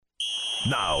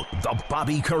Now, the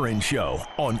Bobby Curran Show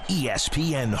on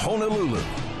ESPN Honolulu.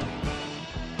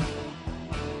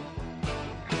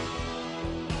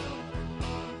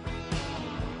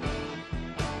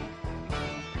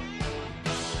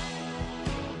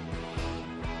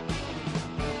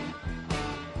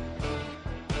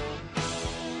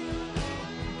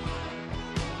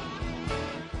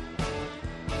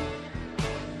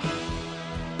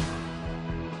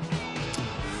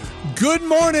 Good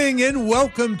morning and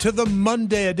welcome to the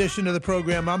Monday edition of the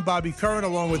program. I'm Bobby Curran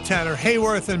along with Tanner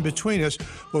Hayworth, and between us,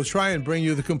 we'll try and bring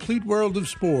you the complete world of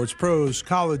sports, pros,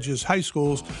 colleges, high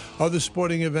schools, other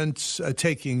sporting events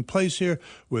taking place here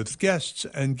with guests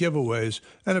and giveaways,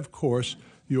 and of course,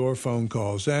 your phone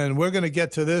calls. And we're going to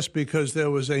get to this because there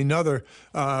was another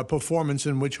performance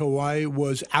in which Hawaii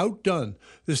was outdone,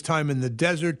 this time in the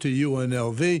desert to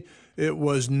UNLV. It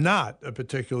was not a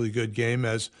particularly good game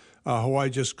as Hawaii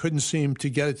just couldn't seem to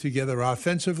get it together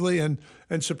offensively, and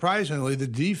surprisingly, the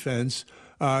defense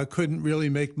couldn't really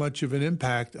make much of an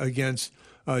impact against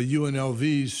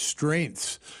UNLV's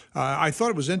strengths. I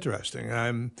thought it was interesting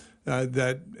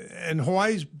that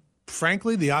Hawaii's,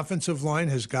 frankly, the offensive line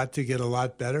has got to get a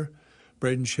lot better.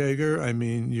 Braden Shager, I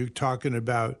mean, you're talking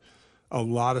about a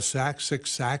lot of sacks, 6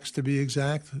 sacks to be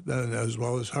exact, as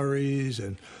well as hurries,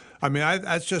 and I mean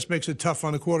that just makes it tough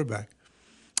on a quarterback.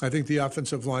 I think the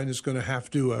offensive line is going to have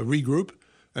to regroup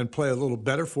and play a little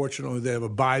better. Fortunately, they have a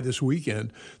bye this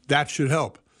weekend. That should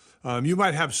help. You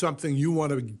might have something you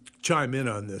want to chime in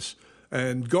on this.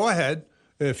 And go ahead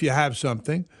if you have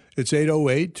something. It's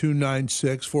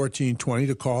 808-296-1420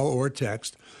 to call or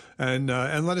text and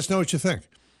let us know what you think.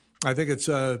 I think it's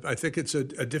a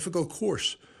difficult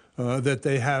course that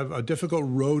they have, a difficult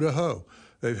row to hoe.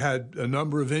 They've had a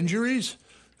number of injuries.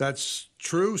 That's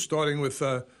true, starting with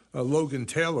Logan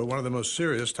Taylor, one of the most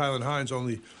serious. Tylan Hines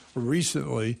only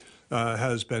recently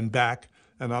has been back,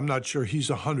 and I'm not sure he's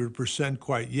 100%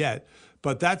 quite yet.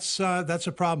 But that's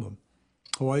a problem.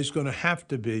 Hawaii's going to have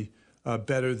to be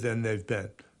better than they've been.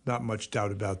 Not much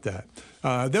doubt about that.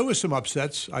 There were some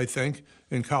upsets, I think,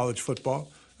 in college football.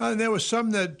 And there were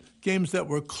some games that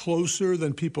were closer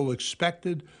than people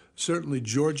expected. Certainly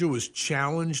Georgia was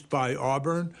challenged by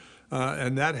Auburn,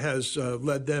 and that has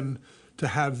led them to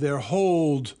have their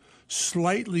hold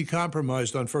slightly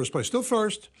compromised on first place. Still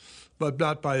first, but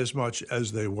not by as much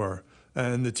as they were.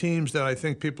 And the teams that I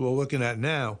think people are looking at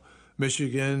now,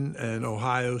 Michigan and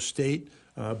Ohio State,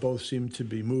 both seem to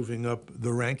be moving up the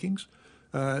rankings.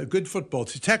 Good football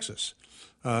to Texas,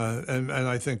 and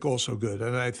I think also good.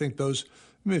 And I think those,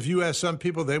 if you ask some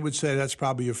people, they would say that's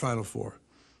probably your Final Four.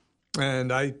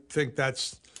 And I think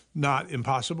that's not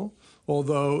impossible,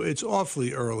 although it's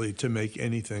awfully early to make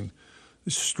anything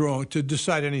strong, to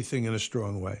decide anything in a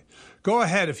strong way. Go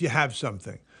ahead if you have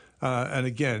something. And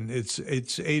again, it's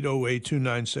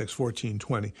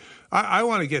 808-296-1420. I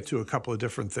want to get to a couple of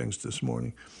different things this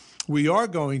morning. We are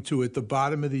going to, at the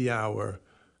bottom of the hour,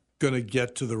 going to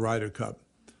get to the Ryder Cup,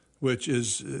 which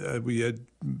is, we had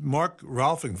Mark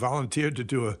Rolfing volunteered to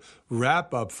do a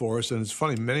wrap-up for us, and it's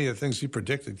funny, many of the things he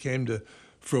predicted came to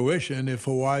fruition. If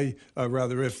Hawaii,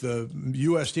 if the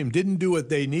U.S. team didn't do what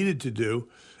they needed to do,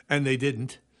 and they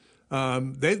didn't.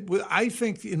 I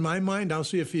think, in my mind, I'll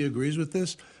see if he agrees with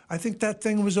this, I think that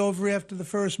thing was over after the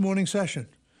first morning session.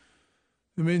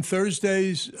 I mean,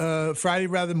 Friday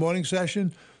morning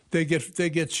session, they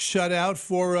get shut out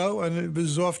 4-0, and it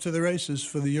was off to the races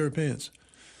for the Europeans.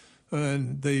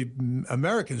 And the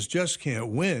Americans just can't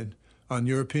win on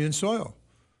European soil.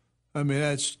 I mean,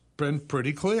 that's been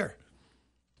pretty clear.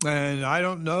 And I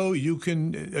don't know, you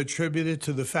can attribute it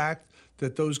to the fact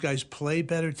that those guys play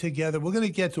better together. We're going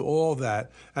to get to all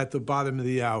that at the bottom of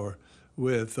the hour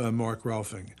with Mark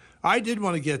Rolfing. I did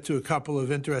want to get to a couple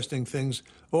of interesting things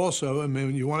also. I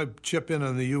mean, you want to chip in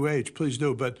on the UH, please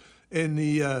do. But in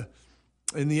the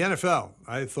NFL,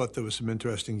 I thought there were some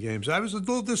interesting games. I was a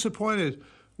little disappointed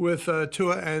with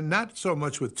Tua, and not so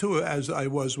much with Tua as I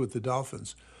was with the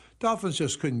Dolphins. Dolphins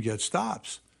just couldn't get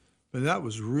stops, and that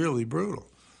was really brutal.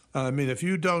 I mean, if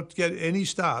you don't get any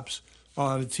stops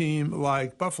on a team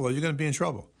like Buffalo, you're going to be in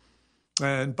trouble.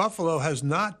 And Buffalo has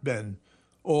not been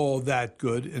all that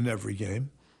good in every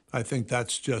game. I think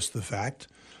that's just the fact.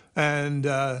 And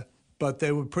but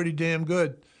they were pretty damn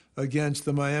good against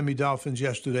the Miami Dolphins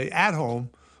yesterday at home,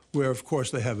 where, of course,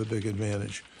 they have a big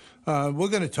advantage. We're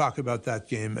going to talk about that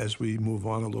game as we move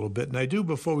on a little bit. And I do,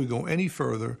 before we go any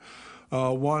further,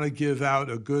 want to give out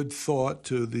a good thought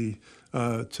to the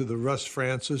Russ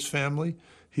Francis family.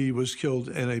 He was killed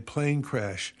in a plane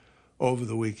crash over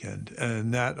the weekend,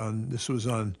 and this was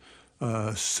on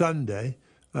Sunday.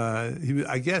 I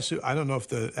don't know if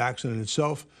the accident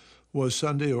itself was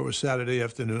Sunday or it was Saturday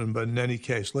afternoon, but in any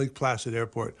case, Lake Placid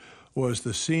Airport was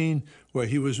the scene where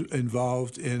he was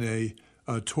involved in a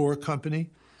tour company,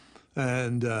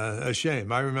 and a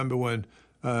shame. I remember when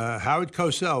Howard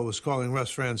Cosell was calling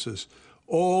Russ Francis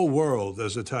all-world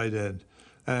as a tight end,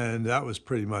 and that was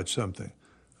pretty much something.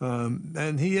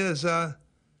 And he was a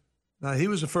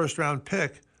first-round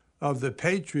pick of the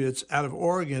Patriots out of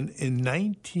Oregon in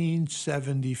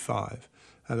 1975.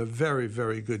 Had a very,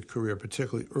 very good career,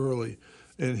 particularly early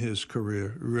in his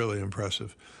career. Really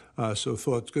impressive. So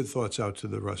good thoughts out to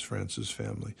the Russ Francis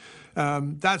family.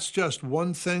 That's just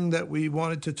one thing that we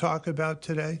wanted to talk about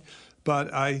today,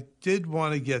 but I did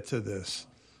want to get to this.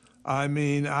 I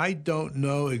mean, I don't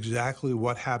know exactly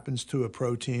what happens to a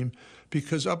pro team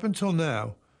because up until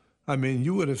now, I mean,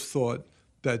 you would have thought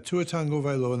that Tua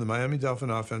Tagovailoa and the Miami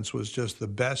Dolphin offense was just the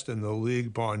best in the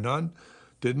league, bar none.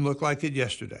 Didn't look like it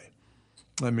yesterday.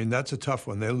 I mean, that's a tough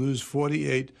one. They lose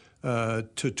 48 to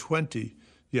 20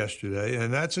 yesterday,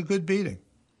 and that's a good beating.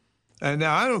 And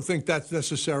now I don't think that's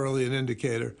necessarily an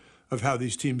indicator of how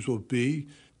these teams will be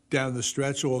down the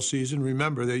stretch all season.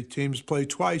 Remember, teams play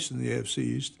twice in the AFC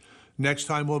East. Next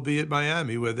time will be at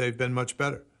Miami, where they've been much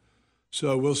better.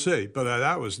 So we'll see. But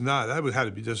that had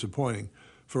to be disappointing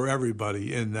for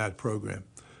everybody in that program.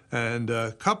 And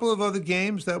a couple of other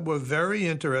games that were very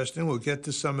interesting. We'll get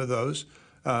to some of those.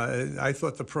 I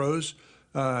thought the pros,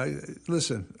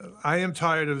 listen, I am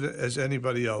tired of, as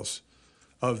anybody else,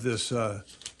 of this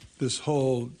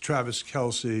whole Travis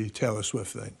Kelce, Taylor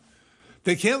Swift thing.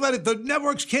 They can't let it, the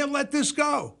networks can't let this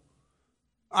go.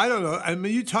 I don't know. I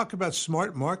mean, you talk about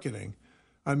smart marketing.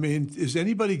 I mean, is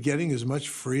anybody getting as much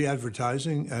free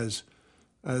advertising as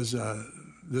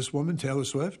this woman, Taylor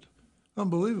Swift?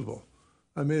 Unbelievable.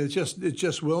 I mean, it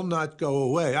just will not go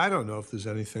away. I don't know if there's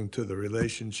anything to the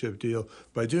relationship deal,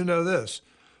 but I do know this.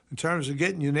 In terms of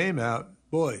getting your name out,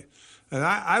 boy, and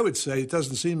I would say it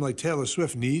doesn't seem like Taylor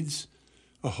Swift needs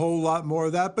a whole lot more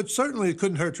of that, but certainly it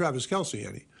couldn't hurt Travis Kelce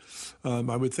any.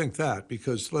 I would think that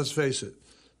because, let's face it,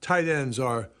 tight ends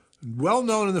are well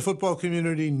known in the football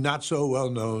community, not so well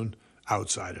known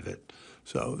outside of it.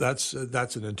 So that's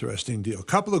an interesting deal. A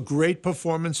couple of great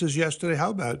performances yesterday. How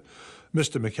about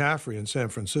Mr. McCaffrey in San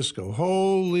Francisco?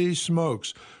 Holy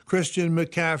smokes. Christian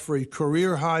McCaffrey,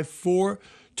 career high 4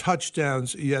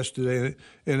 touchdowns yesterday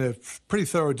in a pretty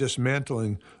thorough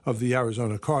dismantling of the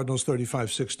Arizona Cardinals.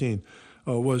 35-16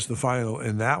 was the final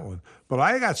in that one. But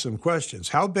I got some questions.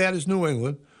 How bad is New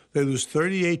England? They lose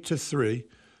 38-3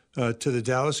 to the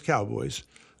Dallas Cowboys.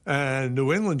 And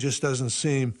New England just doesn't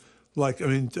seem like, I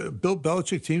mean, Bill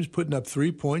Belichick team's putting up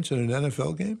 3 points in an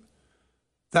NFL game?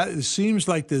 It seems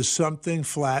like there's something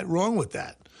flat wrong with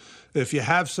that. If you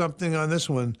have something on this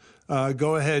one,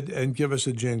 go ahead and give us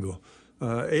a jingle.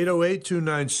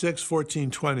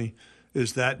 808-296-1420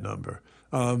 is that number.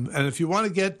 And if you want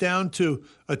to get down to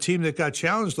a team that got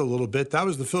challenged a little bit, that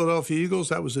was the Philadelphia Eagles.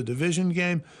 That was a division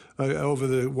game over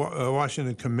the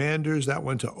Washington Commanders. That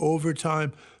went to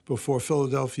overtime before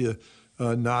Philadelphia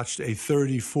notched a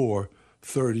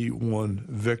 34-31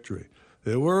 victory.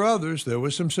 There were others. There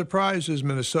were some surprises.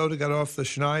 Minnesota got off the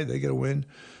schneid. They get a win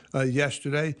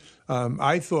yesterday.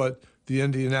 I thought the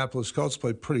Indianapolis Colts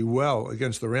played pretty well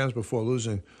against the Rams before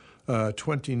losing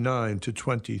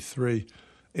 29-23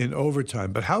 in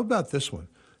overtime. But how about this one?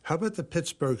 How about the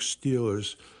Pittsburgh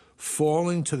Steelers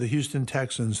falling to the Houston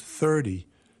Texans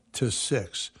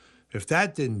 30-6? If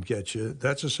that didn't get you,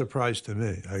 that's a surprise to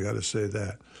me. I got to say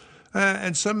that.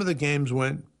 And some of the games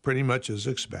went pretty much as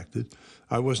expected.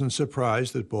 I wasn't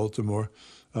surprised that Baltimore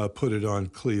put it on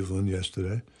Cleveland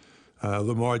yesterday.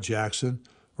 Lamar Jackson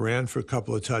ran for a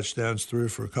couple of touchdowns, threw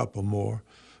for a couple more.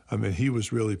 I mean, he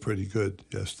was really pretty good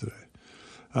yesterday.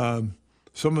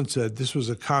 Someone said, this was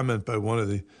a comment by one of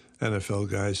the NFL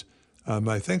guys,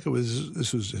 I think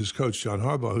this was his coach, John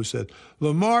Harbaugh, who said,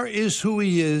 Lamar is who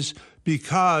he is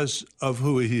because of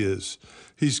who he is.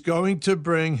 He's going to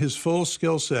bring his full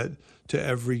skill set to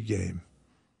every game.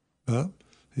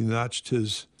 He notched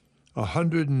his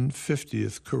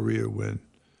 150th career win.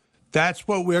 That's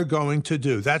what we're going to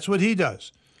do. That's what he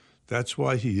does. That's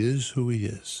why he is who he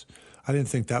is. I didn't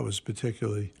think that was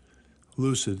particularly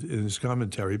lucid in his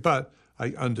commentary, but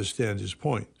I understand his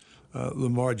point.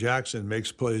 Lamar Jackson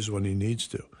makes plays when he needs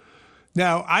to.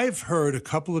 Now, I've heard a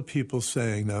couple of people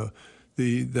saying now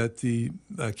that the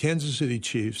Kansas City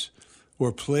Chiefs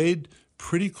were played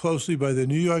pretty closely by the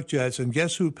New York Jets, and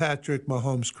guess who Patrick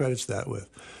Mahomes credits that with?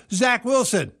 Zach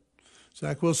Wilson.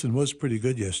 Zach Wilson was pretty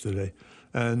good yesterday,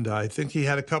 and I think he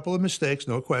had a couple of mistakes,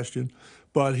 no question,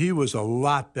 but he was a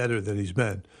lot better than he's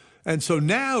been. And so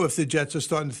now if the Jets are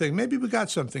starting to think, maybe we got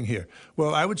something here.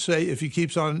 Well, I would say if he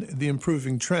keeps on the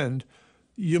improving trend,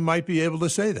 you might be able to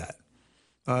say that.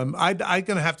 I'm going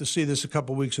to have to see this a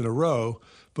couple weeks in a row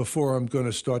before I'm going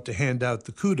to start to hand out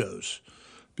the kudos,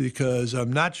 because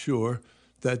I'm not sure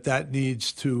that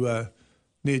needs to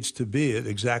be it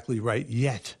exactly right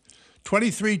yet.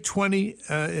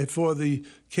 23-20 for the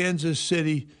Kansas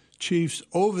City Chiefs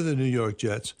over the New York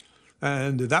Jets.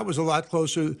 And that was a lot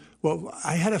closer. Well,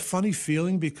 I had a funny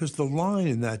feeling because the line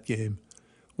in that game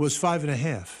was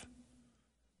 5.5.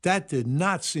 That did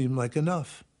not seem like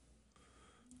enough.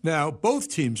 Now, both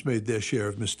teams made their share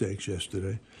of mistakes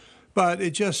yesterday, but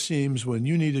it just seems when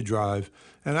you need a drive.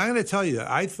 And I'm going to tell you,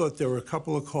 I thought there were a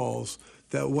couple of calls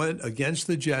that went against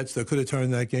the Jets that could have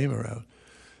turned that game around.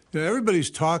 Everybody's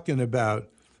talking about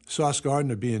Sauce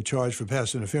Gardner being charged for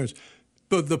pass interference.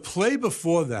 But the play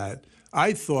before that,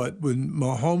 I thought when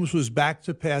Mahomes was back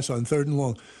to pass on 3rd and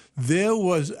long, there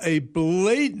was a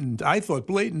blatant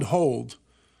hold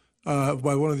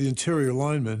by one of the interior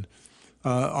linemen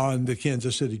on the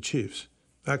Kansas City Chiefs.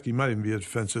 In fact, he might even be a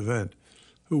defensive end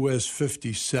who wears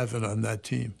 57 on that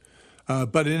team.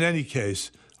 But in any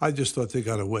case, I just thought they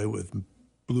got away with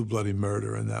blue bloody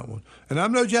murder in that one. And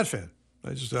I'm no Jet fan.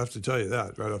 I just have to tell you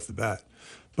that right off the bat.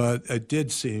 But it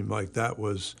did seem like that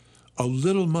was a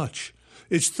little much.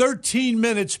 It's 13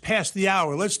 minutes past the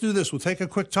hour. Let's do this. We'll take a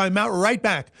quick time out. Right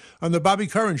back on the Bobby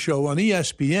Curran Show on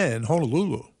ESPN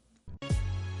Honolulu.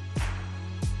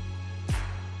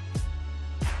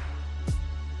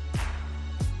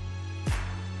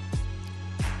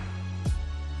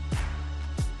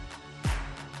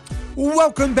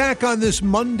 Welcome back on this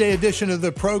Monday edition of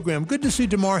the program. Good to see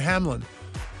Damar Hamlin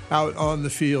out on the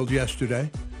field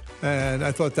yesterday, and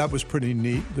I thought that was pretty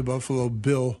neat. The Buffalo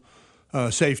Bill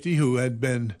safety who had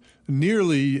been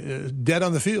nearly dead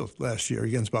on the field last year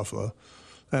against Buffalo,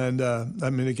 and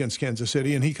against Kansas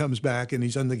City, and he comes back and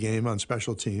he's in the game on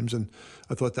special teams, and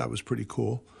I thought that was pretty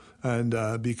cool,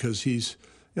 and because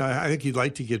I think he'd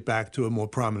like to get back to a more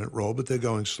prominent role, but they're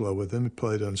going slow with him. He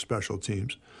played on special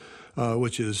teams.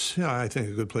 Which is, I think,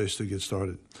 a good place to get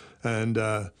started. And,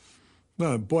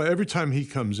 boy, every time he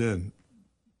comes in,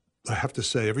 I have to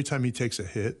say, every time he takes a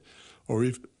hit or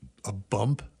a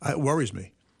bump, it worries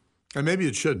me. And maybe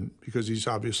it shouldn't, because he's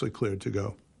obviously cleared to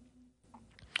go.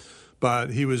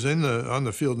 But he was on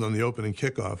the field on the opening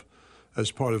kickoff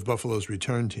as part of Buffalo's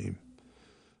return team.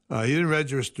 He didn't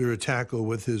register a tackle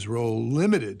with his role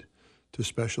limited to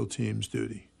special teams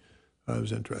duty. It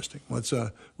was interesting.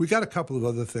 We got a couple of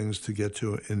other things to get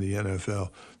to in the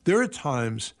NFL. There are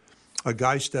times a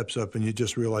guy steps up and you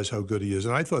just realize how good he is.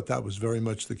 And I thought that was very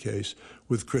much the case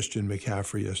with Christian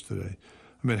McCaffrey yesterday.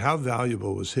 I mean, how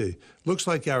valuable was he? Looks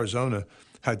like Arizona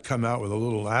had come out with a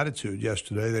little attitude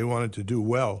yesterday. They wanted to do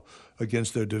well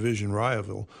against their division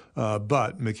rival.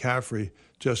 But McCaffrey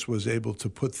just was able to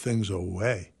put things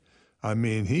away. I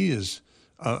mean, he is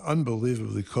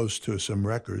unbelievably close to some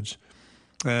records.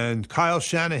 And Kyle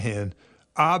Shanahan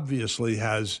obviously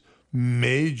has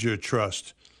major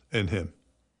trust in him.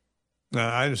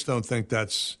 I just don't think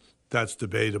that's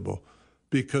debatable,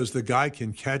 because the guy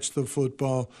can catch the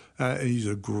football. He's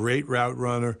a great route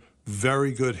runner,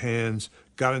 very good hands,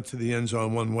 got into the end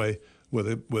zone one way with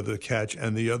a catch,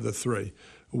 and the other 3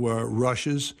 were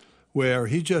rushes where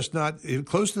he just not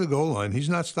close to the goal line. He's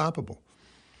not stoppable.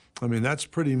 I mean, that's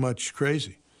pretty much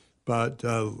crazy. But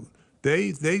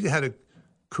they had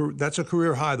that's a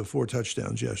career high, the 4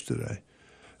 touchdowns yesterday.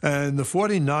 And the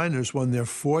 49ers won their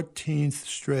 14th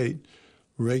straight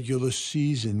regular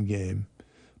season game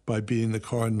by beating the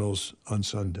Cardinals on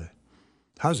Sunday.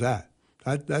 How's that?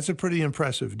 That's a pretty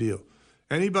impressive deal.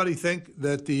 Anybody think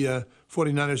that the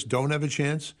 49ers don't have a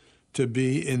chance to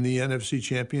be in the NFC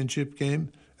Championship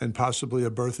game and possibly a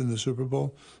berth in the Super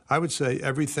Bowl? I would say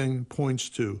everything points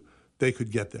to they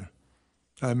could get there.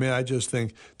 I mean, I just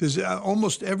think there's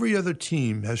almost every other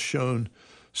team has shown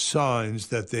signs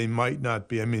that they might not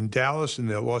be. I mean, Dallas and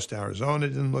their loss to Arizona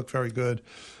didn't look very good.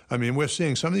 I mean, we're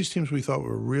seeing some of these teams we thought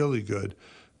were really good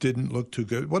didn't look too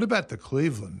good. What about the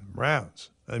Cleveland Browns?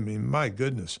 I mean, my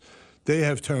goodness, they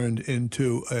have turned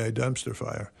into a dumpster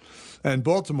fire. And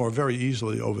Baltimore very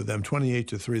easily over them,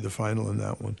 28-3, the final in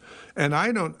that one. And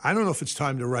I don't know if it's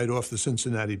time to write off the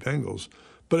Cincinnati Bengals,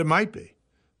 but it might be,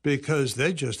 because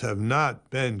they just have not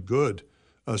been good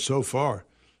so far.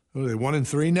 Are they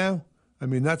 1-3 now? I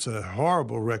mean, that's a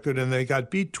horrible record, and they got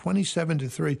beat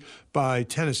 27-3 by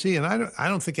Tennessee. And I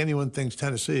don't think anyone thinks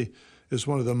Tennessee is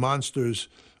one of the monsters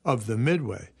of the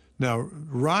Midway. Now,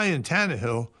 Ryan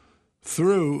Tannehill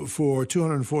threw for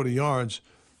 240 yards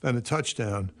and a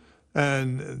touchdown,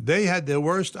 And they had their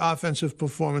worst offensive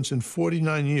performance in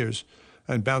 49 years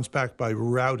and bounced back by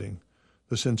routing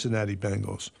the Cincinnati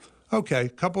Bengals. Okay, a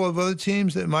couple of other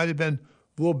teams that might have been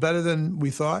a little better than we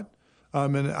thought.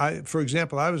 For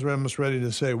example, I was almost ready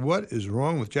to say, what is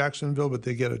wrong with Jacksonville? But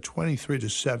they get a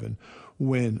 23-7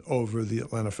 win over the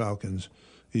Atlanta Falcons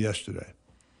yesterday.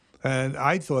 And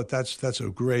I thought that's a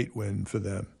great win for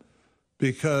them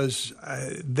because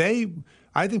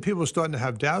I think people were starting to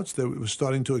have doubts that it was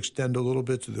starting to extend a little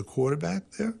bit to the quarterback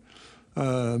there.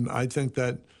 I think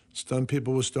that some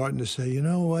people were starting to say, you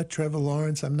know what, Trevor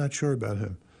Lawrence, I'm not sure about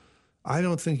him. I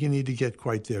don't think you need to get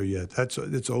quite there yet. It's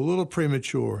a little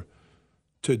premature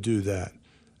to do that.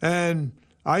 And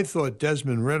I thought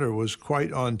Desmond Ridder was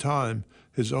quite on time.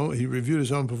 He reviewed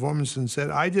his own performance and said,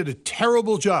 I did a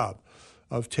terrible job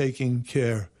of taking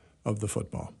care of the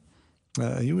football.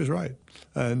 He was right.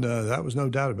 And that was no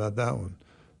doubt about that one.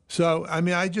 So, I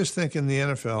mean, I just think in the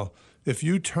NFL, if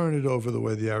you turn it over the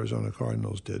way the Arizona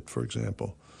Cardinals did, for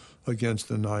example, against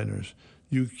the Niners,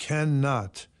 you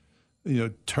cannot,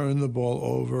 turn the ball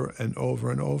over and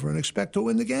over and over and expect to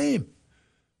win the game.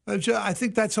 I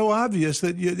think that's so obvious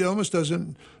that it almost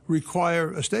doesn't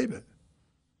require a statement.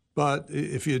 But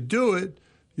if you do it,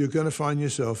 you're going to find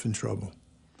yourself in trouble.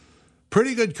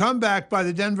 Pretty good comeback by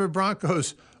the Denver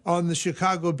Broncos on the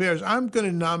Chicago Bears. I'm going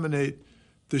to nominate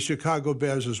the Chicago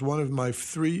Bears as one of my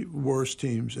 3 worst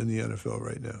teams in the NFL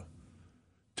right now.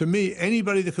 To me,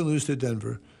 anybody that can lose to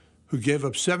Denver, who gave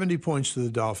up 70 points to the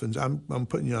Dolphins, I'm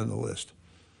putting you on the list.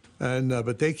 And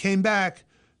but they came back.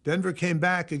 Denver came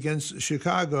back against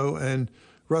Chicago, and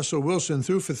Russell Wilson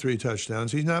threw for 3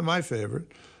 touchdowns. He's not my favorite,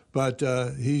 but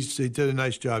he did a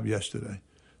nice job yesterday.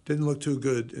 Didn't look too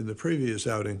good in the previous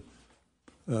outing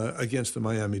against the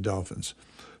Miami Dolphins.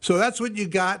 So that's what you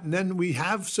got. And then we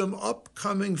have some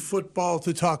upcoming football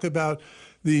to talk about.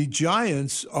 The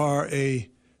Giants are a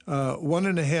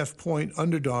 1.5-point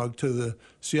underdog to the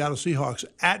Seattle Seahawks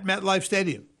at MetLife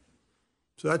Stadium.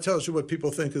 So that tells you what people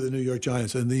think of the New York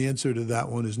Giants. And the answer to that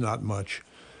one is not much.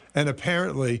 And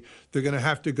apparently they're going to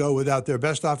have to go without their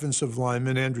best offensive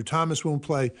lineman. Andrew Thomas won't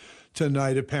play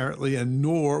tonight, apparently, and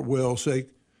nor will Saquon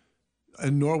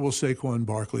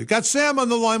Barkley. Got Sam on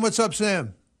the line. What's up,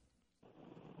 Sam?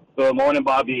 Good morning,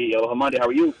 Bobby. Hamadi, how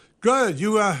are you? Good.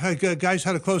 You guys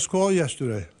had a close call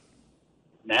yesterday.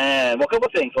 Man, well, a couple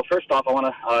of things. Well, first off, I want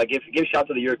to give a shout out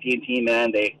to the European team,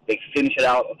 man. They finished it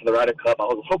out for the Ryder Cup. I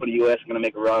was hoping the U.S. was going to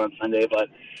make a run on Sunday, but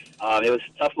it was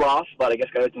a tough loss, but I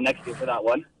guess got to wait till next year for that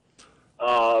one.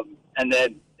 And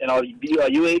then, UH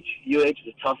is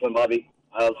a tough one, Bobby.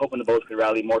 I was hoping the boats could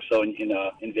rally more so in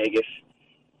Vegas.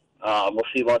 We'll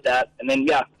see about that. And then,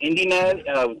 Indy, man,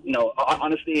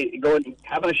 honestly,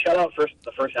 having a shutout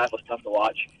the first half was tough to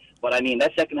watch. But, I mean,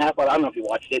 that second half, I don't know if you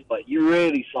watched it, but you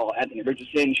really saw Anthony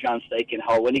Richardson, Sean Steichen,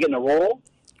 how when they get in a roll,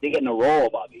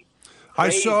 Bobby.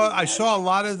 Crazy, I saw a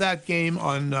lot of that game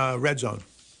on Red Zone.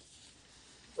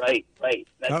 Right.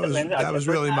 That was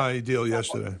really my deal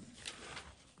yesterday.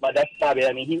 But that's Bobby.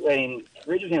 I mean,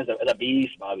 Richardson is a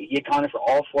beast, Bobby. He accounted for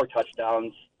all 4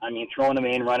 touchdowns. I mean, throwing them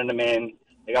in, running them in.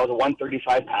 The guy was a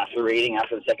 135 passer rating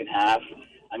after the second half.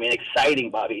 I mean, exciting,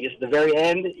 Bobby. Just at the very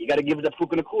end, you got to give it to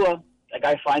Puka Nacua. That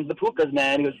guy finds the Pukas,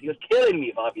 man. He was killing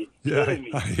me, Bobby. Killing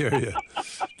me. I hear you.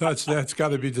 That's got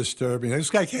to be disturbing. This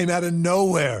guy came out of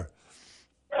nowhere.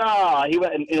 He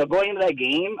went, going into that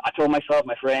game, I told myself,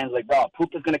 my friends, like, bro,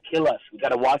 Puka's going to kill us. We got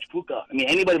to watch Puka. I mean,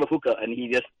 anybody but Puka. And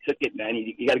he just took it, man.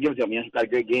 You got to give it to him. He got a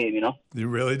great game, He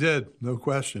really did. No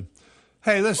question.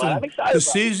 Hey, listen, the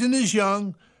season is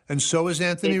young, and so is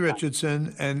Anthony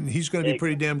Richardson, and he's going to be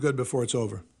pretty damn good before it's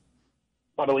over.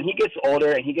 But when he gets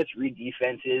older and he gets read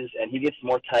defenses and he gets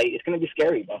more tight, it's going to be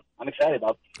scary, bro. I'm excited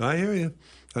about it. I hear you.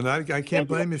 And I can't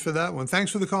blame you for that one.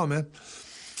 Thanks for the call, man.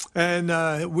 And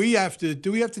do we have to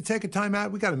take a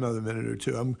timeout? We got another minute or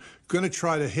two. I'm going to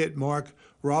try to hit Mark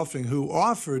Rolfing, who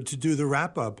offered to do the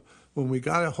wrap-up when we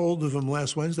got a hold of him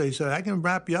last Wednesday. He said, I can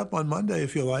wrap you up on Monday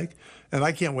if you like. And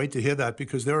I can't wait to hear that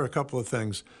because there are a couple of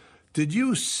things. Did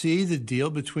you see the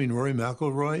deal between Rory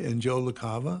McIlroy and Joe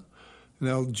LaCava?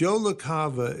 Now, Joe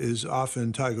LaCava is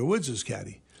often Tiger Woods'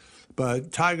 caddy,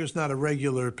 but Tiger's not a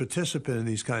regular participant in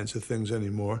these kinds of things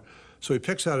anymore, so he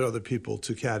picks out other people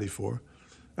to caddy for.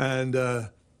 And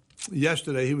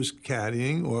yesterday he was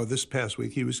caddying, or this past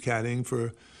week he was caddying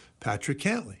for Patrick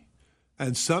Cantlay.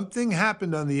 And something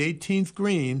happened on the 18th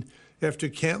green after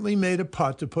Cantlay made a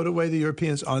putt to put away the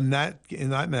Europeans in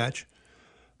that match,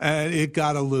 and it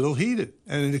got a little heated,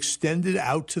 and it extended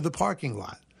out to the parking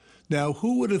lot. Now,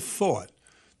 who would have thought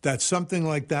that something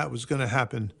like that was going to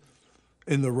happen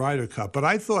in the Ryder Cup? But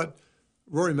I thought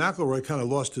Rory McIlroy kind of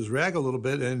lost his rag a little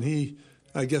bit, and he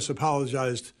I guess,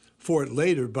 apologized for it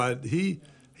later, but he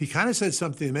kind of said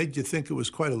something that made you think it was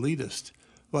quite elitist.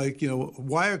 Like,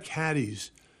 why are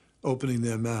caddies opening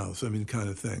their mouths? I mean, kind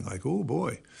of thing. Like, oh,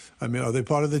 boy. I mean, are they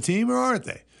part of the team or aren't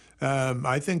they?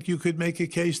 I think you could make a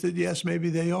case that, yes, maybe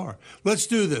they are. Let's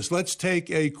do this. Let's take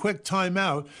a quick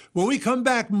timeout. When we come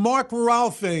back, Mark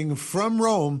Rolfing from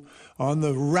Rome on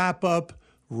the wrap-up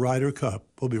Ryder Cup.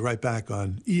 We'll be right back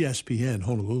on ESPN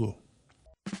Honolulu.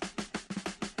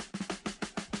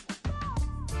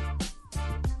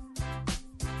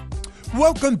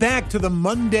 Welcome back to the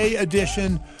Monday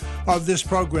edition of this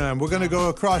program. We're going to go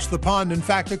across the pond, in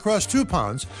fact, across two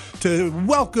ponds, to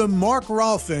welcome Mark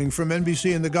Rolfing from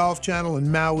NBC and the Golf Channel in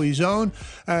Maui's own.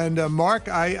 And Mark,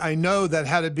 I know that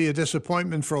had to be a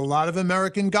disappointment for a lot of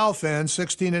American golf fans,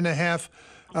 16.5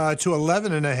 to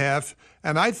 11.5.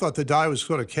 And I thought the die was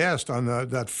sort of cast on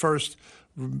that first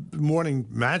morning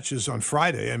matches on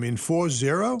Friday. I mean,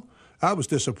 4-0? That was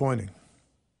disappointing.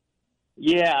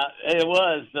 Yeah, it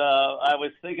was. I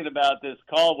was thinking about this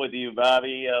call with you,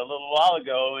 Bobby, a little while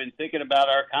ago, and thinking about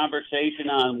our conversation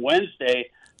on Wednesday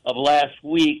of last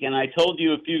week, and I told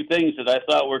you a few things that I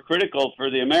thought were critical for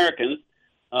the Americans,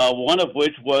 one of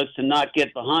which was to not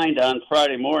get behind on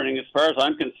Friday morning. As far as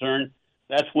I'm concerned,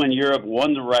 that's when Europe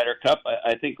won the Ryder Cup.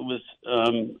 I think it was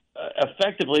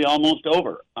effectively almost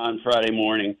over on Friday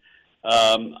morning.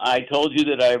 I told you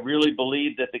that I really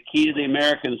believed that the key to the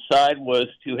American side was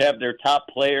to have their top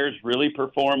players really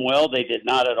perform well. They did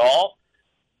not at all.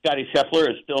 Scottie Scheffler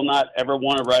has still not ever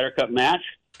won a Ryder Cup match.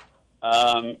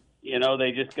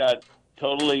 They just got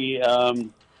totally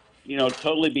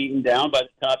beaten down by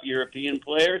the top European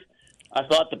players. I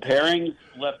thought the pairings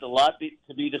left a lot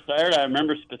to be desired. I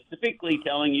remember specifically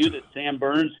telling you that Sam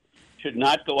Burns should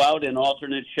not go out in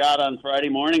alternate shot on Friday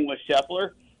morning with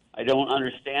Scheffler. I don't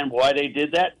understand why they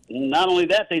did that. Not only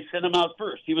that, they sent him out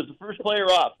first. He was the first player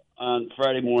off on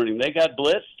Friday morning. They got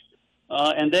blitzed,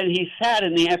 and then he sat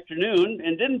in the afternoon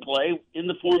and didn't play in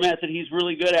the format that he's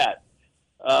really good at.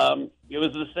 It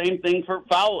was the same thing for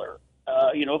Fowler.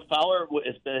 Fowler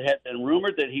had been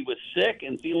rumored that he was sick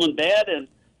and feeling bad,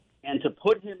 and to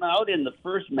put him out in the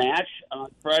first match on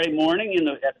Friday morning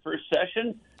at first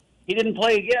session, he didn't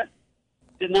play again.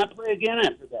 Did not play again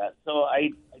after that. So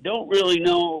I don't really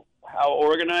know how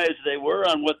organized they were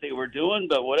on what they were doing,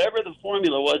 but whatever the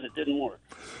formula was, it didn't work.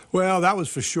 Well, that was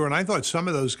for sure. And I thought some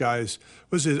of those guys,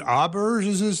 was it Aberge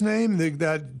is his name?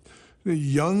 That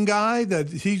young guy, that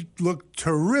he looked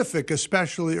terrific,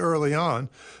 especially early on.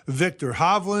 Victor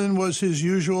Hovland was his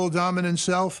usual dominant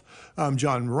self.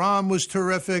 John Rahm was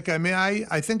terrific. I mean,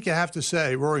 I think you have to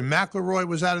say Rory McIlroy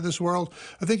was out of this world.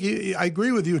 I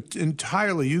agree with you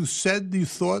entirely. You said you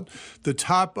thought the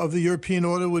top of the European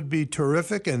order would be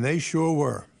terrific, and they sure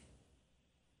were.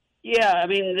 Yeah, I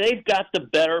mean, they've got the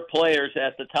better players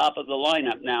at the top of the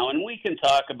lineup now, and we can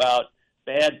talk about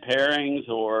bad pairings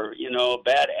or,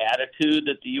 bad attitude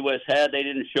that the U.S. had. They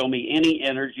didn't show me any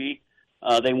energy.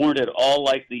 They weren't at all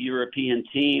like the European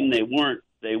team. They weren't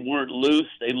loose.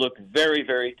 They looked very,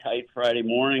 very tight Friday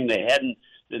morning. They hadn't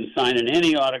been signing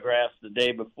any autographs the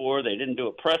day before. They didn't do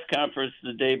a press conference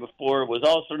the day before. It was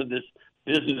all sort of this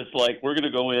business like, we're going to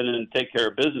go in and take care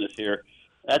of business here.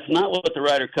 That's not what the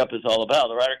Ryder Cup is all about.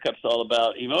 The Ryder Cup's all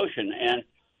about emotion. And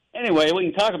anyway, we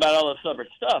can talk about all this other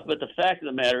stuff, but the fact of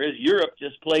the matter is Europe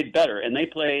just played better, and they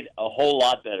played a whole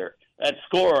lot better. That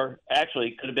score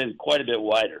actually could have been quite a bit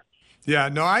wider. Yeah,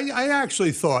 no, I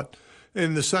actually thought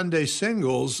in the Sunday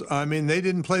singles, I mean, they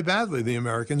didn't play badly, the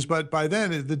Americans, but by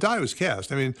then the die was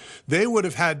cast. I mean, they would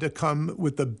have had to come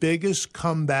with the biggest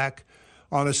comeback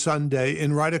on a Sunday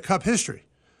in Ryder Cup history.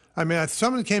 I mean, if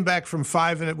someone came back from with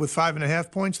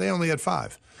 5.5 points, they only had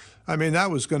 5. I mean, that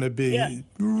was going to be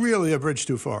really a bridge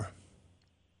too far.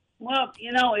 Well,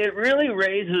 it really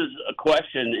raises a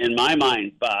question in my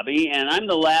mind, Bobby, and I'm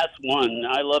the last one.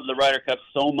 I love the Ryder Cup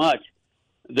so much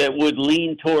that would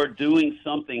lean toward doing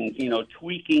something,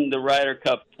 tweaking the Ryder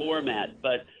Cup format.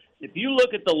 But if you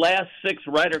look at the last 6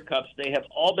 Ryder Cups, they have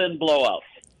all been blowouts,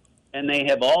 and they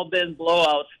have all been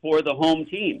blowouts for the home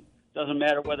team. Doesn't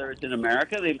matter whether it's in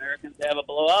America, the Americans have a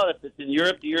blowout. If it's in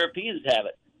Europe, the Europeans have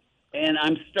it. And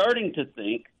I'm starting to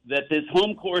think that this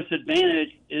home course advantage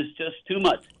is just too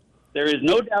much. There is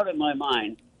no doubt in my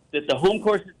mind that the home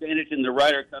course advantage in the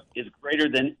Ryder Cup is greater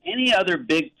than any other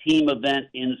big team event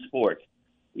in sports.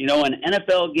 An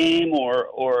NFL game or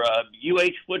a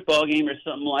UH football game or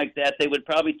something like that, they would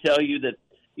probably tell you that,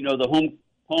 the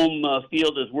home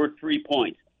field is worth 3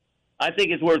 points. I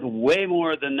think it's worth way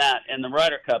more than that in the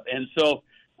Ryder Cup. And so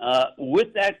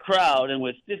with that crowd and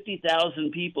with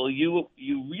 50,000 people, you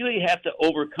really have to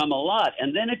overcome a lot.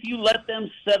 And then if you let them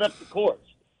set up the course,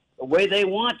 the way they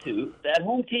want to, that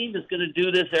home team is going to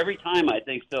do this every time, I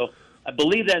think. So I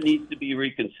believe that needs to be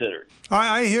reconsidered.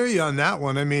 I hear you on that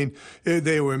one. I mean,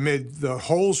 the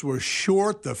holes were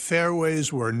short, the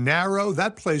fairways were narrow.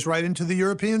 That plays right into the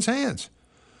Europeans' hands.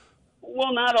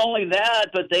 Well, not only that,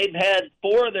 but they've had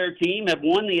 4 of their team have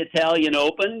won the Italian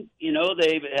Open. You know,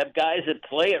 they have guys that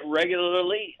play it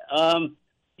regularly.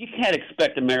 You can't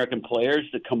expect American players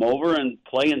to come over and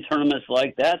play in tournaments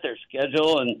like that. Their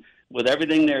schedule and with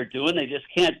everything they're doing, they just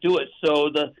can't do it. So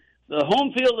the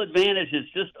home field advantage is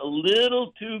just a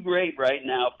little too great right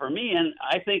now for me, and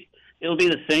I think it'll be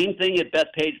the same thing at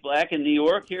Bethpage Black in New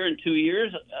York here in 2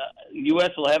 years.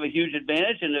 U.S. will have a huge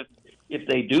advantage, and if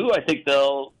they do, I think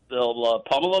they'll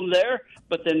pummel them there.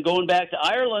 But then going back to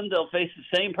Ireland, they'll face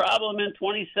the same problem in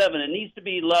 27. It needs to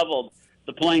be leveled,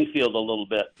 the playing field, a little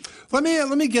bit. Let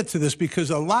me get to this, because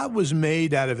a lot was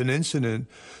made out of an incident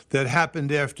that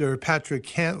happened after Patrick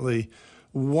Cantlay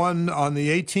won on the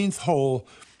 18th hole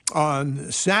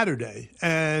on Saturday,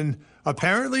 and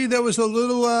apparently there was a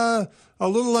little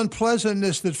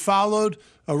unpleasantness that followed.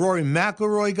 Rory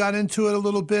McIlroy got into it a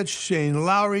little bit. Shane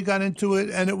Lowry got into it,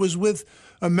 and it was with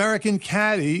American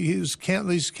caddy. He was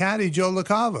Cantlay's caddy, Joe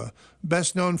LaCava,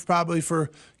 best known probably for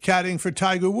caddying for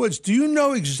Tiger Woods. Do you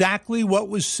know exactly what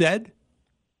was said?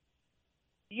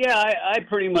 Yeah, I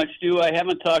pretty much do. I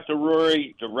haven't talked to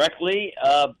Rory directly,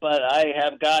 but I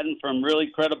have gotten from really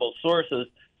credible sources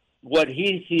what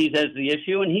he sees as the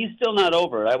issue, and he's still not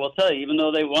over it. I will tell you, even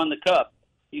though they won the Cup,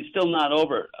 he's still not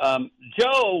over it.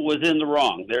 Joe was in the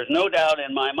wrong. There's no doubt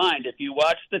in my mind. If you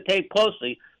watch the tape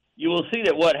closely, you will see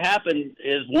that what happened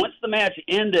is once the match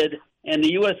ended and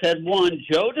the U.S. had won,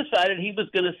 Joe decided he was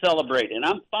going to celebrate, and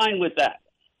I'm fine with that.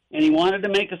 And he wanted to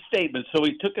make a statement, so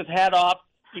he took his hat off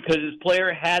because his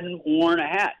player hadn't worn a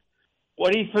hat.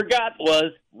 What he forgot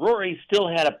was Rory still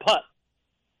had a putt.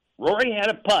 Rory had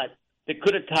a putt that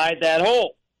could have tied that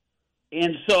hole.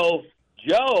 And so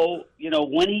Joe,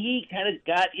 when he kind of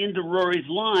got into Rory's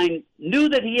line, knew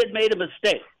that he had made a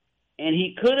mistake. And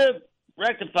he could have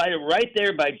rectified it right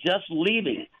there by just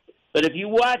leaving. But if you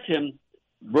watch him,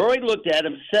 Rory looked at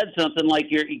him, said something like,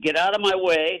 you get out of my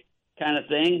way kind of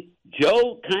thing.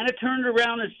 Joe kind of turned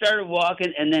around and started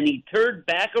walking, and then he turned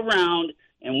back around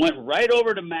and went right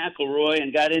over to McIlroy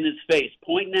and got in his face,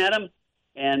 pointing at him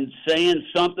and saying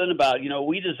something about,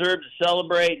 we deserve to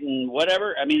celebrate and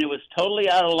whatever. I mean, it was totally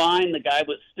out of line. The guy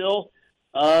was still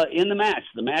in the match.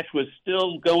 The match was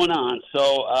still going on.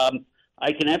 So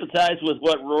I can empathize with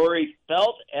what Rory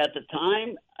felt at the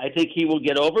time. I think he will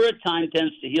get over it. Time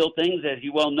tends to heal things, as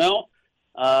you well know.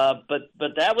 But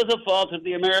that was a fault of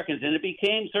the Americans, and it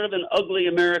became sort of an ugly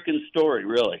American story,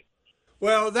 really.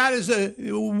 Well, that is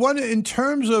one in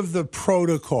terms of the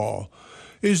protocol.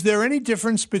 Is there any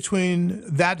difference between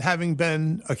that having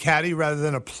been a caddy rather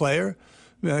than a player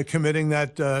committing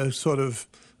that sort of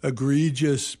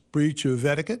egregious breach of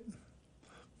etiquette?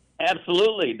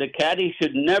 Absolutely. The caddy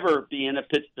should never be in a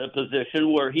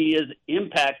position where he is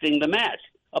impacting the match.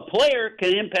 A player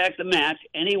can impact the match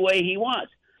any way he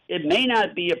wants. It may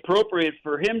not be appropriate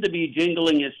for him to be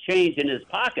jingling his change in his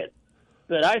pocket,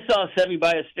 but I saw Seve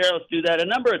Ballesteros do that a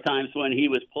number of times when he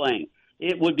was playing.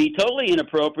 It would be totally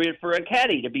inappropriate for a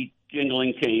caddy to be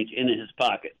jingling change in his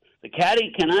pocket. The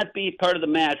caddy cannot be part of the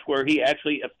match where he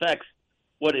actually affects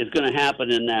what is going to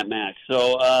happen in that match.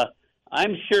 So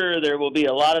I'm sure there will be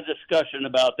a lot of discussion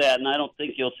about that, and I don't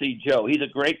think you'll see Joe. He's a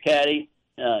great caddy.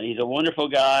 He's a wonderful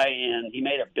guy, and he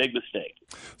made a big mistake.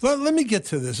 Let me get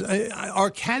to this.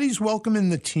 Are caddies welcome in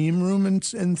the team room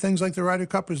and things like the Ryder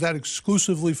Cup, or is that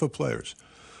exclusively for players?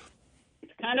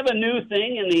 It's kind of a new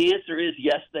thing, and the answer is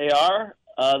yes, they are.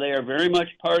 They are very much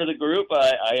part of the group.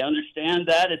 I understand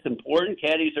that. It's important.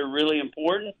 Caddies are really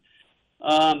important.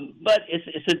 But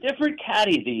it's a different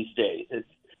caddy these days.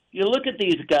 You look at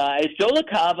these guys. Joe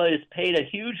LaCava is paid a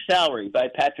huge salary by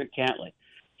Patrick Cantlay.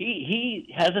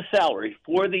 He has a salary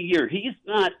for the year. He's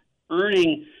not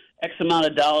earning X amount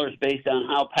of dollars based on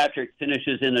how Patrick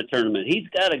finishes in a tournament. He's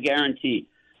got a guarantee.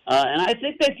 And I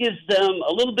think that gives them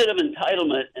a little bit of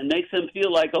entitlement and makes them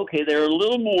feel like, okay, they're a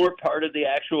little more part of the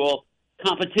actual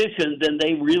competition than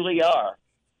they really are.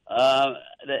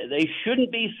 They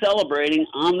shouldn't be celebrating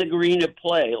on the green of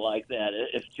play like that.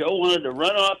 If Joe wanted to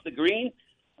run off the green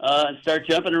and start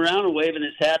jumping around and waving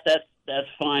his hat, that's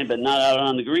fine, but not out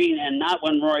on the green, and not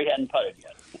when Rory hadn't putted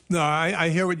yet. No, I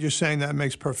hear what you're saying. That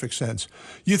makes perfect sense.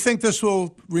 You think this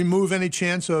will remove any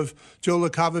chance of Joe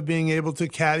LaCava being able to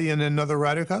caddy in another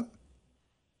Ryder Cup?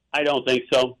 I don't think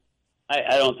so.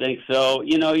 I don't think so.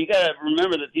 You got to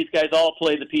remember that these guys all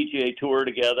played the PGA Tour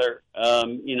together.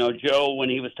 Joe, when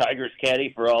he was Tiger's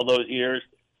caddy for all those years,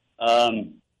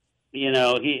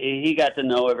 he got to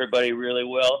know everybody really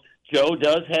well. Joe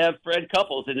does have Fred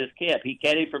Couples in his camp. He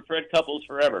caddied for Fred Couples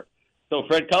forever. So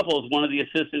Fred Couples, one of the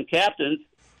assistant captains,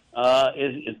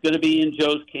 is going to be in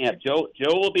Joe's camp. Joe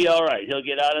will be all right. He'll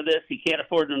get out of this. He can't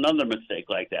afford another mistake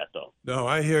like that, though. No,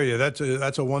 I hear you. That's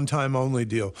a one-time only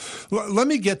deal. Let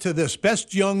me get to this.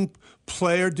 Best young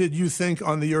player, did you think,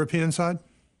 on the European side?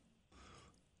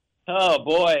 Oh,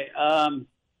 boy.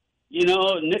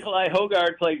 Nikolai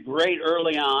Hogard played great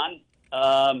early on.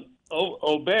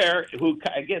 Aubert, who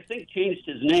I think changed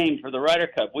his name for the Ryder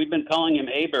Cup. We've been calling him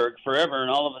Aberg forever, and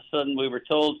all of a sudden we were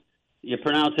told you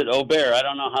pronounce it Aubert. I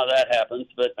don't know how that happens,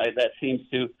 but that seems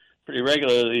to pretty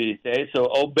regularly these days. So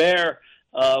Aubert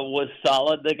was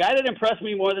solid. The guy that impressed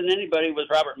me more than anybody was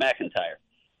Robert McIntyre.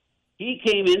 He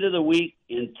came into the week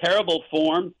in terrible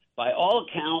form. By all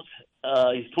accounts,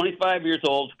 he's 25 years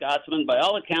old, Scotsman. By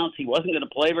all accounts, he wasn't going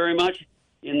to play very much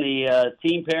in the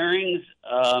team pairings,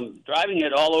 driving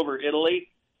it all over Italy.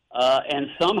 And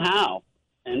somehow,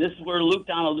 and this is where Luke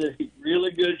Donald did a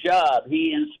really good job,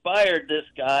 he inspired this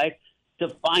guy to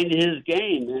find his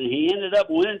game, and he ended up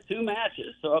winning 2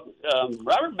 matches. So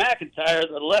Robert McIntyre,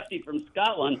 the lefty from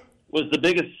Scotland, was the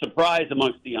biggest surprise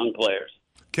amongst the young players.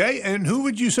 Okay, and who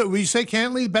would you say? Would you say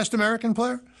Cantley, best American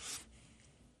player?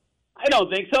 I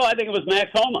don't think so. I think it was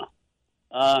Max Homa.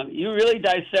 You really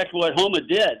dissect what Homa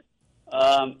did.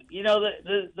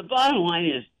 The bottom line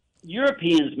is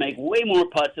Europeans make way more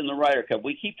putts in the Ryder Cup.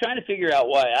 We keep trying to figure out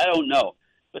why. I don't know.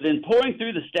 But in pouring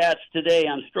through the stats today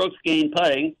on strokes gained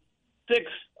putting, 6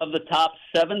 of the top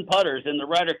 7 putters in the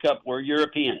Ryder Cup were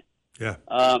European. Yeah.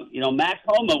 Max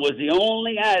Homa was the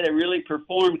only guy that really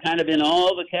performed kind of in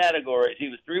all the categories. He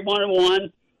was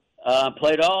 3-1-1,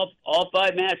 played all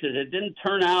 5 matches. It didn't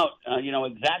turn out,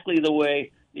 exactly the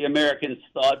way the Americans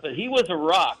thought, but he was a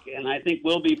rock, and I think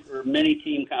will be for many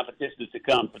team competitions to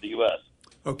come for the U.S.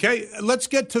 Okay, let's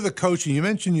get to the coaching. You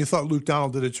mentioned you thought Luke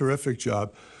Donald did a terrific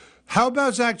job. How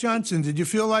about Zach Johnson? Did you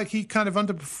feel like he kind of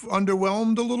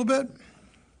underwhelmed a little bit?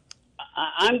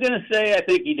 I'm going to say I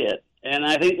think he did. And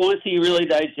I think once he really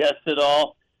digests it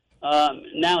all,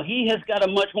 now he has got a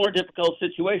much more difficult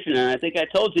situation. And I think I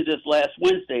told you this last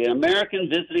Wednesday. An American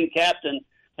visiting captain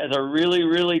has a really,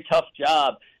 really tough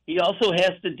job. He also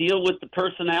has to deal with the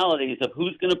personalities of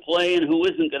who's going to play and who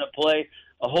isn't going to play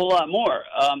a whole lot more.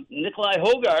 Nikolai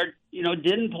Hogard,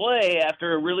 didn't play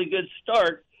after a really good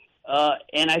start.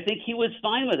 And I think he was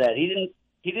fine with that. He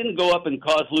didn't go up and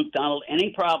cause Luke Donald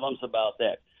any problems about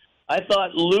that. I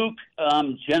thought Luke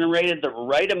generated the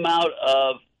right amount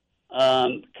of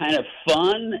kind of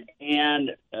fun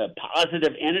and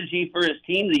positive energy for his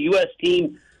team. The U.S.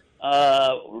 team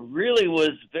really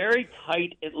was very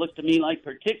tight, it looked to me like,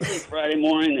 particularly Friday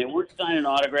morning. They weren't signing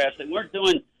autographs. They weren't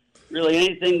doing really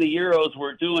anything the Euros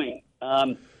were doing.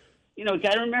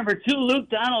 Got to remember, too, Luke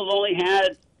Donald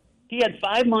he had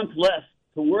 5 months less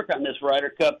to work on this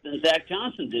Ryder Cup than Zach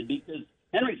Johnson did because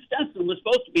Henrik Stenson was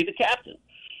supposed to be the captain.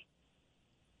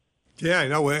 Yeah, I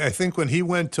know. I think when he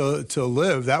went to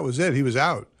live, that was it. He was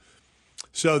out.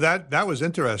 So that was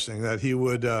interesting that he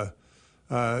would. To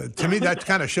me, that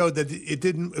kind of showed that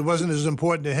it wasn't as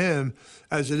important to him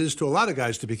as it is to a lot of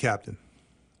guys to be captain.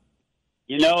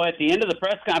 At the end of the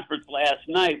press conference last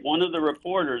night, one of the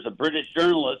reporters, a British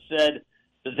journalist, said,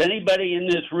 "Does anybody in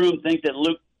this room think that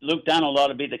Luke Donald ought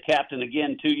to be the captain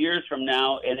again 2 years from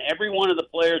now?" And every one of the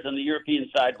players on the European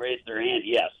side raised their hand,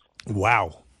 yes.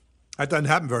 Wow. That doesn't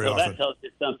happen very often. That tells you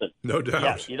something. No doubt.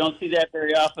 Yeah, you don't see that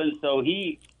very often, so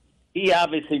he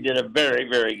obviously did a very,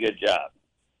 very good job.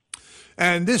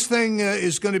 And this thing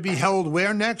is going to be held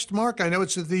where next, Mark? I know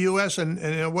it's at the U.S.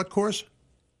 and what course?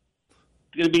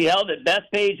 It's going to be held at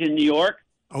Bethpage in New York.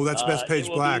 Oh, that's Bethpage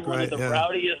Black, right? One of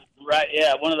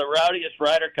the rowdiest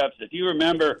Ryder Cups. If you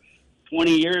remember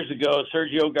 20 years ago,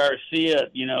 Sergio Garcia,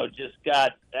 just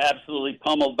got absolutely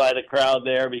pummeled by the crowd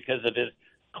there because of his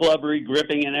club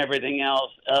regripping and everything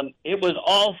else. It was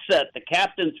all set. The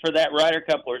captains for that Ryder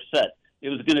Cup were set. It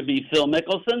was going to be Phil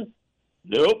Mickelson.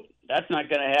 Nope, that's not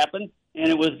going to happen. And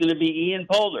it was going to be Ian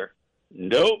Poulter.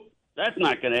 Nope, that's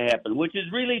not going to happen, which is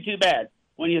really too bad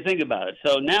when you think about it.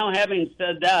 So now, having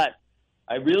said that,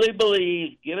 I really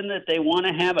believe, given that they want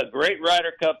to have a great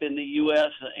Ryder Cup in the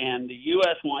U.S. and the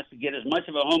U.S. wants to get as much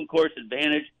of a home course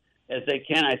advantage as they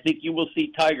can, I think you will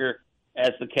see Tiger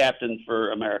as the captain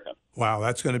for America. Wow,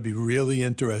 that's going to be really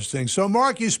interesting. So,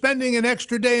 Mark, you're spending an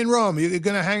extra day in Rome. You're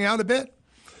going to hang out a bit?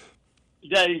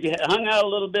 Yeah, you hung out a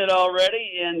little bit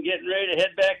already and getting ready to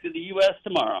head back to the U.S.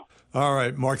 tomorrow. All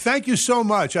right, Mark. Thank you so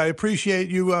much. I appreciate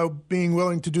you being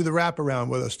willing to do the wraparound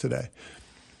with us today.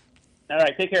 All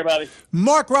right, take care, Bobby.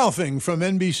 Mark Rolfing from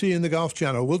NBC and the Golf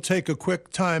Channel. We'll take a quick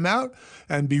time out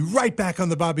and be right back on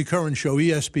the Bobby Curran Show,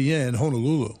 ESPN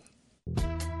Honolulu.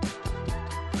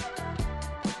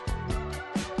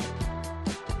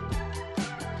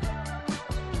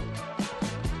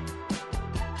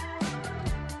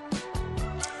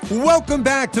 Welcome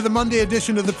back to the Monday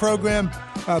edition of the program.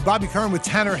 Bobby Curran with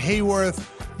Tanner Hayworth.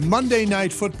 Monday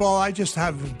Night Football. I don't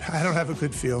have a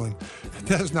good feeling.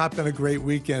 It has not been a great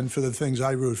weekend for the things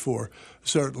I root for.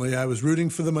 Certainly, I was rooting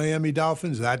for the Miami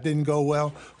Dolphins. That didn't go well.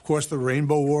 Of course, the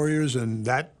Rainbow Warriors, and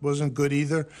that wasn't good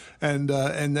either. And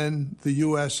then the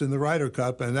U.S. in the Ryder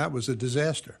Cup, and that was a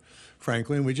disaster,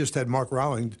 frankly. And we just had Mark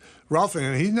Rolfing,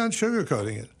 and he's not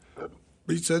sugarcoating it.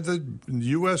 He said the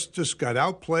U.S. just got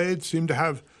outplayed, seemed to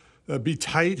have be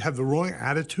tight, have the wrong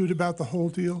attitude about the whole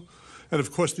deal. And,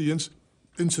 of course, the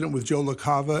incident with Joe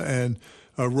LaCava and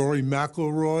Rory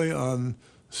McIlroy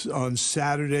on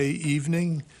Saturday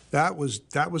evening, that was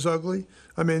ugly.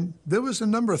 I mean, there was a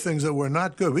number of things that were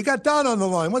not good. We got Don on the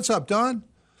line. What's up, Don?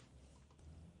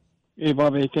 Hey,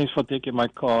 Bobby. Thanks for taking my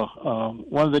call.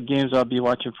 One of the games I'll be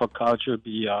watching for college will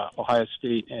be Ohio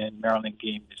State and Maryland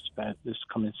game this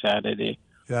coming Saturday.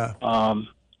 Yeah.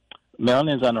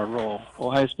 Maryland's on a roll.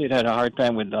 Ohio State had a hard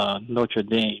time with Notre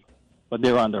Dame, but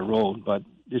they were on the road. But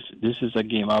this is a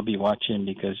game I'll be watching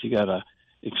because you got a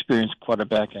experienced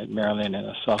quarterback at Maryland and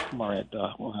a sophomore at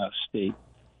Ohio State.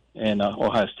 And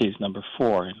Ohio State's number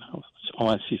 4. And I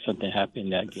want to see something happen in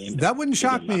that game. That wouldn't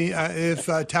shock me if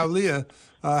Taulia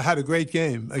had a great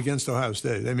game against Ohio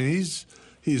State. I mean,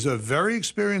 he's a very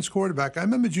experienced quarterback. I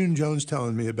remember June Jones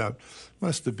telling me about,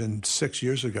 must have been 6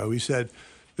 years ago, he said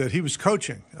that he was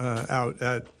coaching out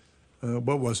at,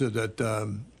 what was it, at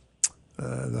the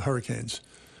Hurricanes.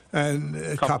 And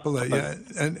Kapolei, yeah.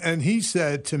 And he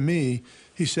said to me,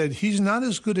 he's not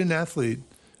as good an athlete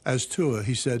as Tua,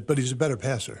 he said, but he's a better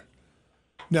passer.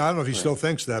 Now, I don't know if he still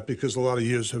thinks that because a lot of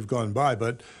years have gone by,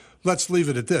 but let's leave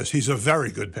it at this. He's a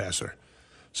very good passer.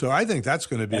 So I think that's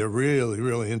going to be a really,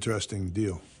 really interesting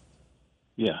deal.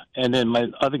 Yeah, and then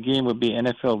my other game would be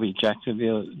NFL v.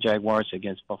 Jacksonville Jaguars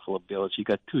against Buffalo Bills. You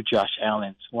got 2 Josh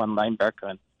Allens, one linebacker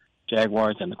on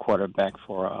Jaguars and the quarterback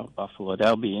for Buffalo.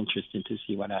 That'll be interesting to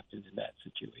see what happens in that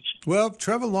situation. Well,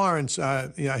 Trevor Lawrence,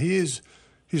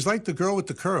 he's like the girl with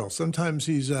the curls. Sometimes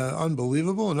he's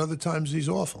unbelievable, and other times he's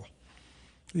awful.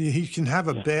 He can have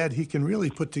he can really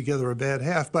put together a bad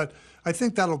half, but I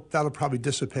think that'll probably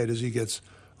dissipate as he gets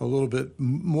a little bit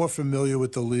more familiar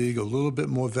with the league, a little bit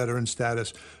more veteran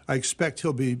status. I expect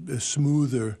he'll be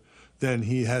smoother than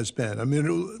he has been. I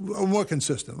mean, more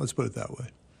consistent. Let's put it that way.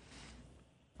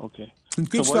 Okay.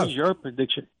 Good so stuff. What is your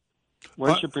prediction?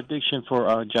 What's your prediction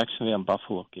for Jacksonville and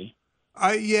Buffalo? Okay.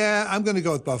 I'm going to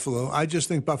go with Buffalo. I just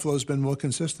think Buffalo's been more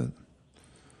consistent.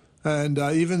 And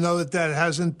even though that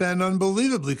hasn't been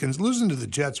unbelievably losing to the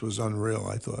Jets was unreal,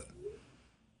 I thought.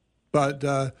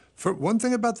 But for one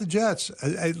thing about the Jets,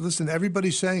 listen,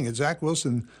 everybody's saying it. Zach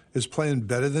Wilson is playing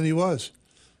better than he was.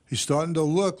 He's starting to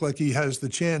look like he has the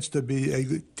chance to be a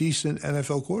decent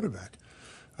NFL quarterback.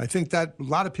 I think that a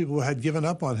lot of people had given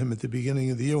up on him at the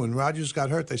beginning of the year. When Rodgers got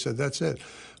hurt, they said, that's it.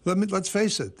 Let's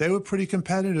face it. They were pretty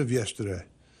competitive yesterday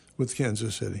with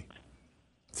Kansas City.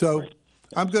 So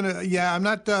I'm not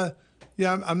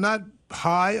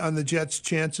high on the Jets'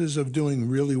 chances of doing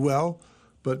really well,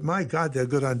 but my God, they're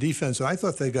good on defense. I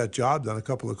thought they got jobbed on a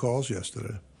couple of calls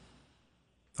yesterday.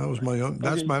 That was my own.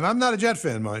 That's mine. I'm not a Jet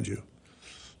fan, mind you.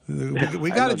 We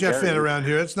got a Jet fan around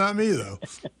here. It's not me, though.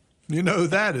 You know who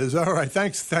that is. All right,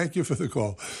 thanks. Thank you for the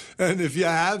call. And if you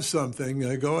have something,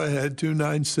 go ahead,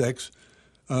 296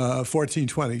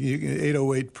 1420,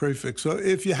 808 prefix. So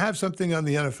if you have something on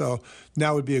the NFL,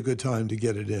 now would be a good time to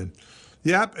get it in.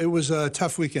 Yep, it was a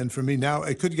tough weekend for me. Now,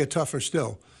 it could get tougher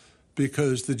still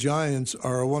because the Giants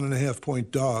are a 1.5-point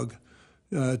dog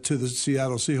to the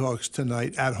Seattle Seahawks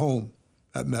tonight at home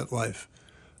at MetLife.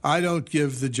 I don't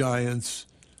give the Giants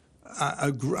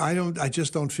I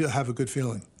just don't have a good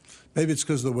feeling. Maybe it's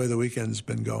because of the way the weekend's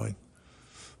been going.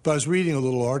 But I was reading a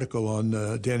little article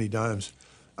on Danny Dimes.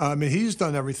 I mean, he's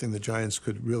done everything the Giants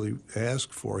could really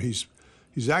ask for. He's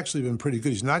actually been pretty good.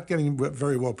 He's not getting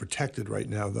very well protected right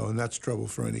now, though, and that's trouble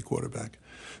for any quarterback.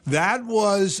 That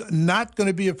was not going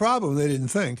to be a problem, they didn't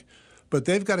think. But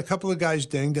they've got a couple of guys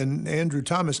dinged, and Andrew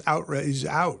Thomas he's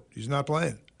out. He's not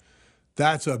playing.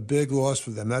 That's a big loss for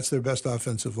them. That's their best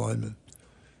offensive lineman.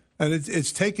 And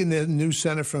it's taken the new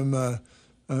center from,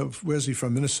 where's he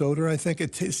from, Minnesota, I think.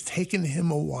 It's taken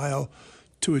him a while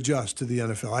to adjust to the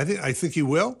NFL. I think he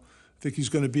will. I think he's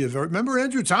going to be remember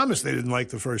Andrew Thomas they didn't like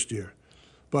the first year.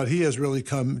 But he has really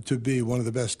come to be one of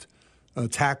the best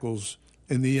tackles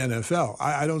in the NFL.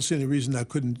 I don't see any reason that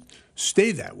couldn't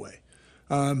stay that way.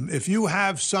 If you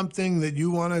have something that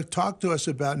you want to talk to us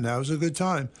about, now's a good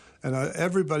time. And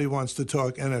everybody wants to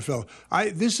talk NFL.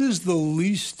 This is the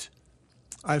least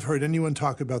I've heard anyone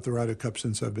talk about the Ryder Cup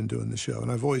since I've been doing the show,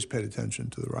 and I've always paid attention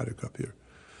to the Ryder Cup here.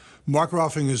 Mark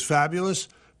Rolfing is fabulous,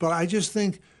 but I just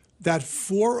think that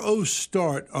 4-0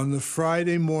 start on the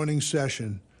Friday morning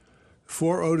session,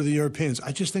 4-0 to the Europeans,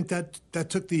 I just think that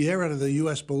took the air out of the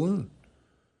U.S. balloon.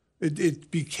 It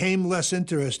became less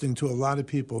interesting to a lot of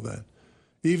people then.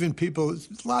 Even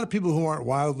a lot of people who aren't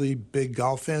wildly big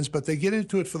golf fans, but they get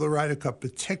into it for the Ryder Cup,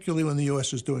 particularly when the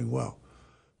U.S. is doing well.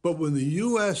 But when the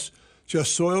U.S.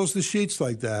 just soils the sheets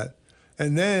like that,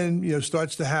 and then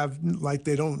starts to have, like,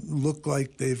 they don't look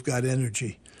like they've got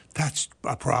energy, that's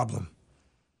a problem,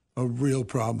 a real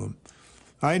problem.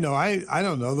 I know, I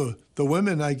don't know, the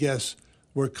women, I guess,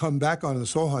 were come back on the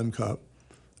Solheim Cup,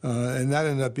 and that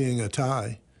ended up being a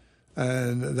tie,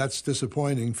 and that's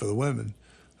disappointing for the women.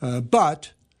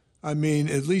 But, I mean,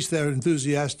 at least they're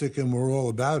enthusiastic and we're all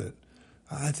about it.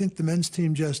 I think the men's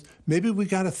team maybe we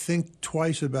got to think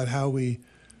twice about how we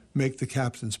make the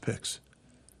captain's picks.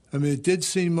 I mean, it did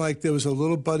seem like there was a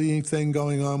little buddying thing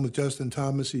going on with Justin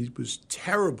Thomas. He was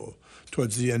terrible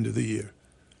towards the end of the year.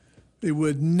 He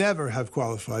would never have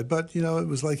qualified. But, it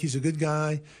was like he's a good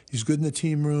guy. He's good in the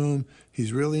team room.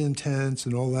 He's really intense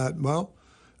and all that. Well,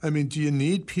 I mean, do you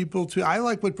need people to... I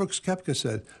like what Brooks Koepka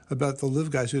said about the LIV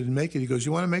guys who didn't make it. He goes,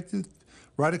 you want to make the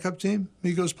Ryder Cup team?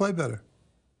 He goes, play better.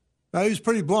 Now, he was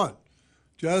pretty blunt.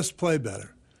 Just play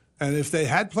better. And if they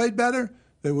had played better,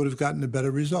 they would have gotten a better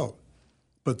result.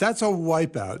 But that's a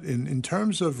wipeout. In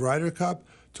terms of Ryder Cup,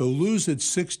 to lose at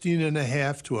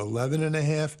 16.5 to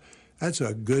 11.5, that's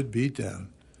a good beatdown.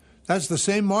 That's the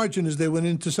same margin as they went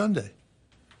into Sunday.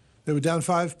 They were down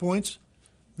 5 points.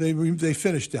 They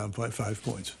finished down by 5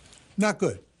 points. Not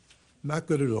good. Not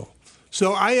good at all.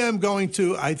 So I am going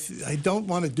to, I don't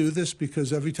want to do this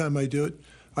because every time I do it,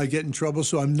 I get in trouble.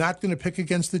 So I'm not going to pick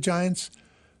against the Giants,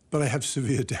 but I have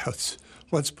severe doubts.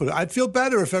 Let's put it. I'd feel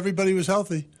better if everybody was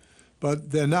healthy,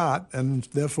 but they're not, and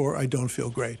therefore I don't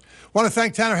feel great. I want to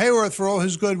thank Tanner Hayworth for all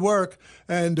his good work,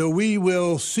 and we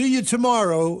will see you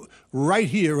tomorrow right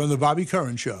here on The Bobby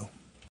Curran Show.